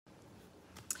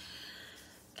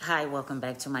Hi, welcome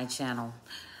back to my channel.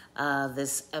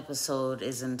 This episode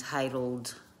is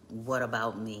entitled, What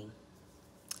About Me?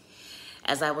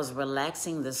 As I was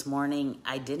relaxing this morning,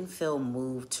 I didn't feel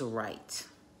moved to write.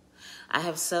 I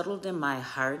have settled in my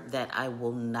heart that I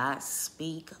will not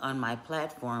speak on my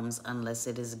platforms unless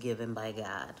it is given by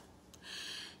God.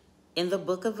 In the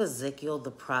book of Ezekiel, the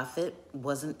prophet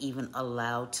wasn't even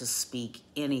allowed to speak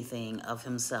anything of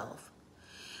himself.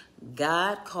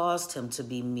 God caused him to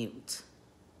be mute.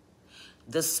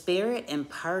 The Spirit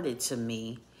imparted to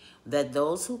me that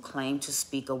those who claim to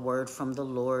speak a word from the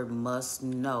Lord must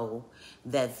know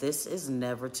that this is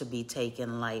never to be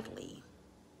taken lightly.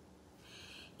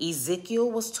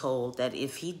 Ezekiel was told that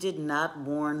if he did not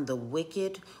warn the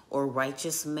wicked or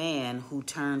righteous man who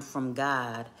turned from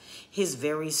God, his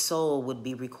very soul would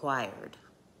be required.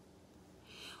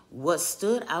 What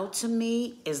stood out to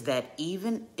me is that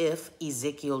even if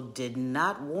Ezekiel did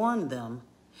not warn them,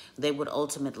 they would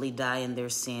ultimately die in their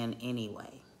sin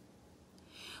anyway.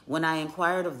 When I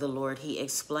inquired of the Lord, he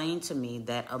explained to me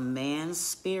that a man's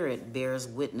spirit bears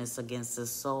witness against his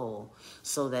soul,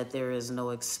 so that there is no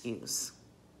excuse.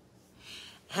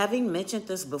 Having mentioned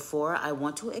this before, I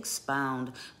want to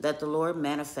expound that the Lord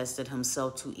manifested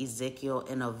himself to Ezekiel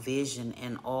in a vision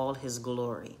in all his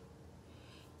glory.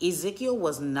 Ezekiel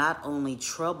was not only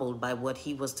troubled by what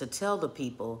he was to tell the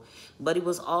people, but he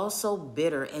was also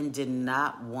bitter and did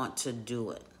not want to do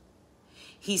it.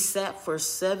 He sat for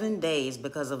 7 days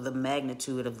because of the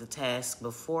magnitude of the task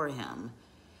before him.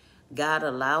 God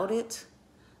allowed it,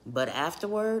 but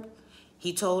afterward,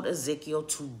 he told Ezekiel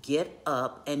to get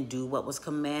up and do what was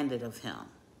commanded of him.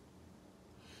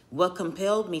 What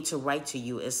compelled me to write to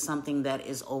you is something that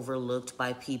is overlooked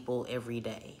by people every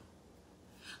day.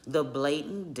 The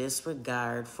blatant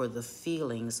disregard for the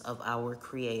feelings of our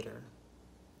Creator.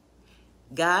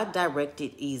 God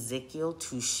directed Ezekiel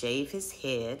to shave his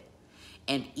head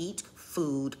and eat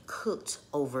food cooked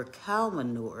over cow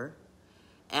manure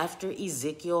after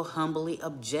Ezekiel humbly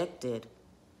objected,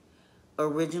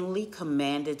 originally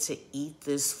commanded to eat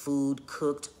this food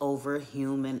cooked over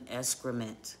human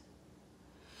excrement.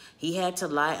 He had to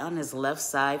lie on his left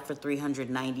side for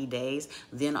 390 days,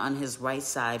 then on his right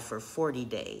side for 40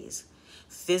 days,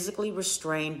 physically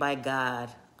restrained by God,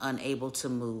 unable to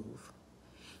move,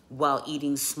 while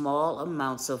eating small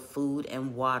amounts of food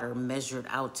and water measured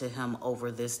out to him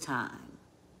over this time.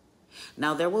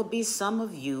 Now, there will be some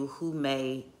of you who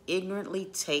may ignorantly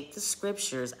take the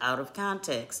scriptures out of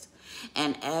context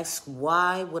and ask,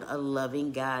 why would a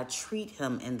loving God treat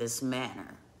him in this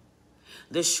manner?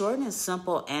 The short and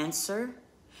simple answer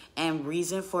and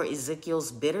reason for Ezekiel's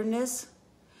bitterness,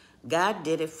 God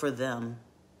did it for them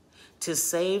to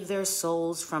save their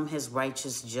souls from his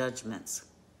righteous judgments.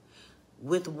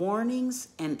 With warnings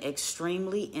and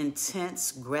extremely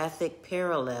intense graphic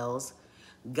parallels,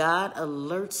 God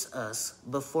alerts us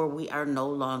before we are no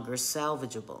longer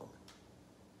salvageable.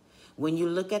 When you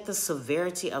look at the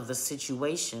severity of the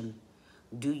situation,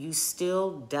 do you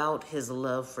still doubt his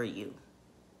love for you?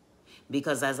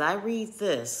 Because as I read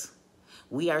this,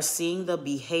 we are seeing the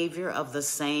behavior of the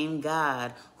same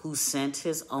God who sent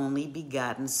his only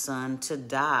begotten Son to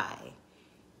die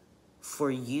for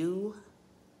you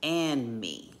and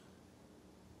me.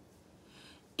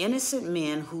 Innocent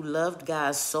men who loved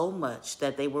God so much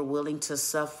that they were willing to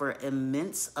suffer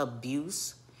immense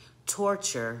abuse,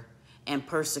 torture, and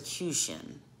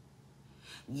persecution.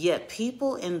 Yet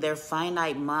people in their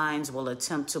finite minds will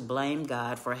attempt to blame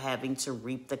God for having to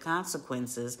reap the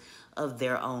consequences of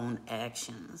their own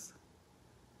actions.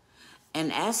 An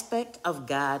aspect of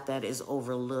God that is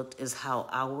overlooked is how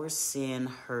our sin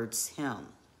hurts him.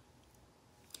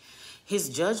 His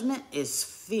judgment is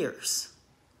fierce,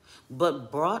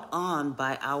 but brought on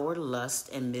by our lust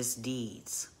and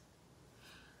misdeeds.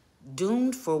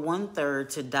 Doomed for 1/3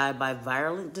 to die by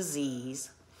violent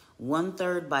disease,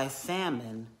 1/3 by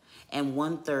famine, and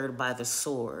 1/3 by the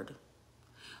sword.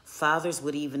 Fathers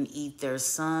would even eat their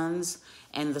sons,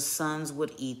 and the sons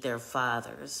would eat their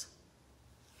fathers.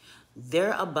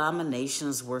 Their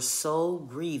abominations were so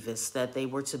grievous that they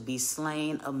were to be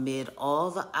slain amid all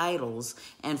the idols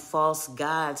and false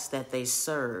gods that they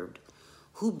served,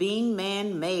 who being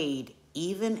man-made,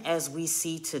 even as we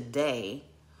see today,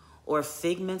 or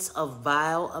figments of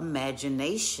vile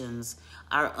imaginations,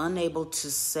 are unable to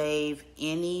save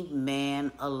any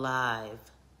man alive.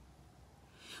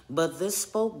 But this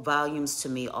spoke volumes to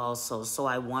me also, so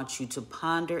I want you to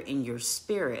ponder in your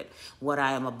spirit what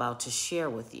I am about to share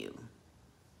with you.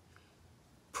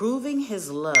 Proving his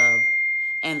love,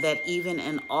 and that even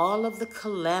in all of the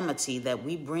calamity that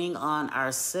we bring on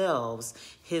ourselves,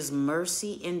 his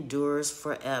mercy endures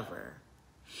forever.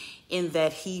 in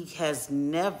that he has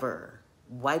never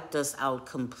wiped us out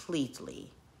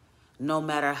completely, no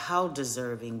matter how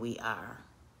deserving we are.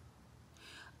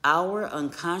 Our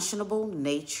unconscionable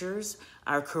natures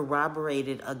are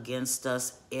corroborated against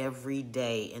us every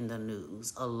day in the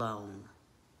news alone.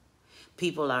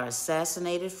 People are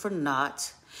assassinated for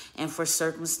naught and for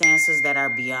circumstances that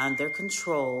are beyond their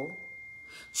control.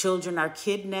 Children are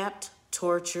kidnapped,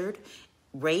 tortured,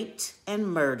 raped, and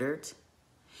murdered.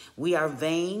 We are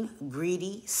vain,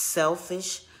 greedy,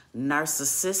 selfish,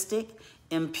 narcissistic,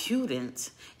 impudent,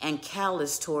 and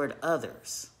callous toward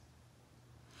others.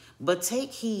 But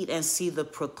take heed and see the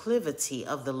proclivity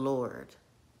of the Lord.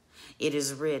 It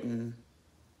is written,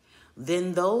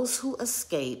 "Then those who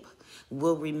escape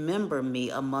will remember me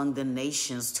among the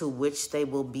nations to which they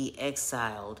will be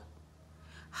exiled.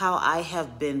 How I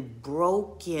have been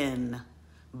broken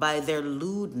by their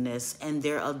lewdness and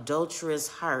their adulterous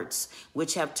hearts,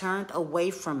 which have turned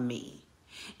away from me,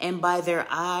 and by their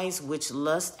eyes which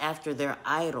lust after their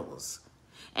idols.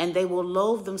 And they will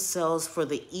loathe themselves for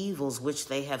the evils which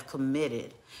they have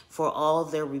committed, for all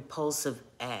their repulsive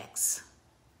acts."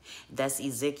 That's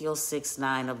Ezekiel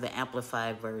 6:9 of the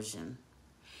Amplified Version.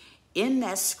 In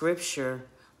that scripture,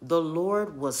 the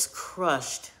Lord was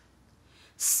crushed,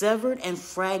 severed and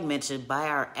fragmented by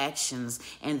our actions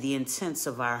and the intents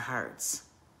of our hearts.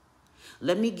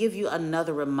 Let me give you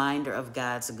another reminder of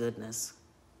God's goodness.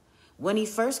 When he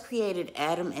first created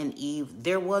Adam and Eve,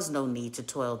 there was no need to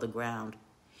toil the ground.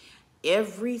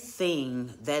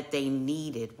 Everything that they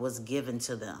needed was given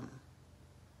to them.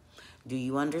 Do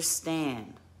you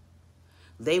understand?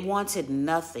 They wanted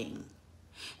nothing.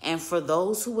 And for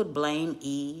those who would blame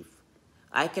Eve,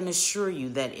 I can assure you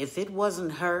that if it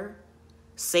wasn't her,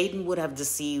 Satan would have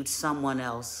deceived someone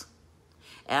else.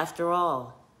 After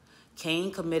all,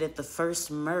 Cain committed the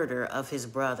first murder of his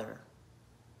brother.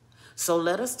 So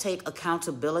let us take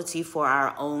accountability for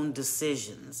our own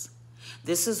decisions.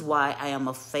 This is why I am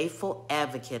a faithful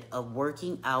advocate of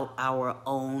working out our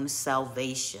own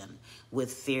salvation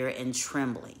with fear and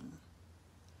trembling.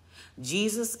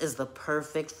 Jesus is the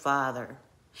perfect Father,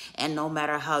 and no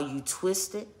matter how you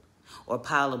twist it or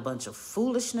pile a bunch of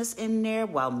foolishness in there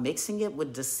while mixing it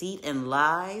with deceit and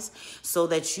lies so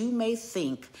that you may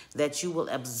think that you will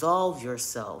absolve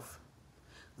yourself,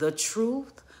 the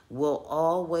truth will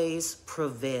always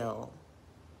prevail.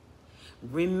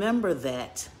 Remember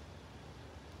that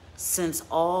since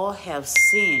all have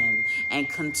sinned and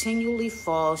continually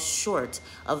fall short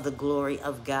of the glory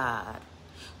of God.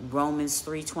 Romans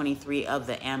 3:23 of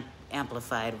the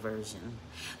Amplified Version.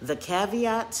 The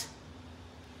caveat,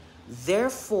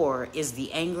 therefore is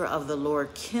the anger of the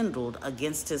Lord kindled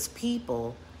against his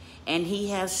people, and he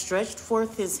has stretched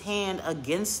forth his hand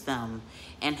against them,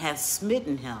 and hath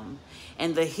smitten him.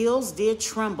 And the hills did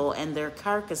tremble, and their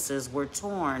carcasses were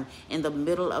torn in the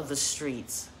middle of the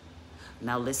streets.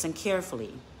 Now listen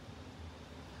carefully.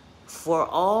 For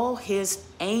all his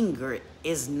anger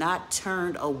is not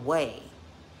turned away,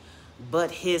 but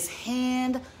his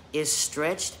hand is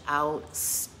stretched out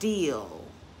still,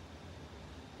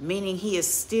 meaning he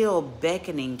is still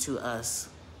beckoning to us.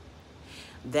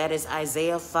 That is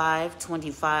Isaiah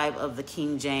 5:25 of the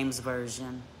King James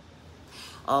Version.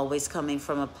 Always coming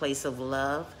from a place of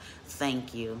love.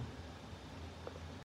 Thank you.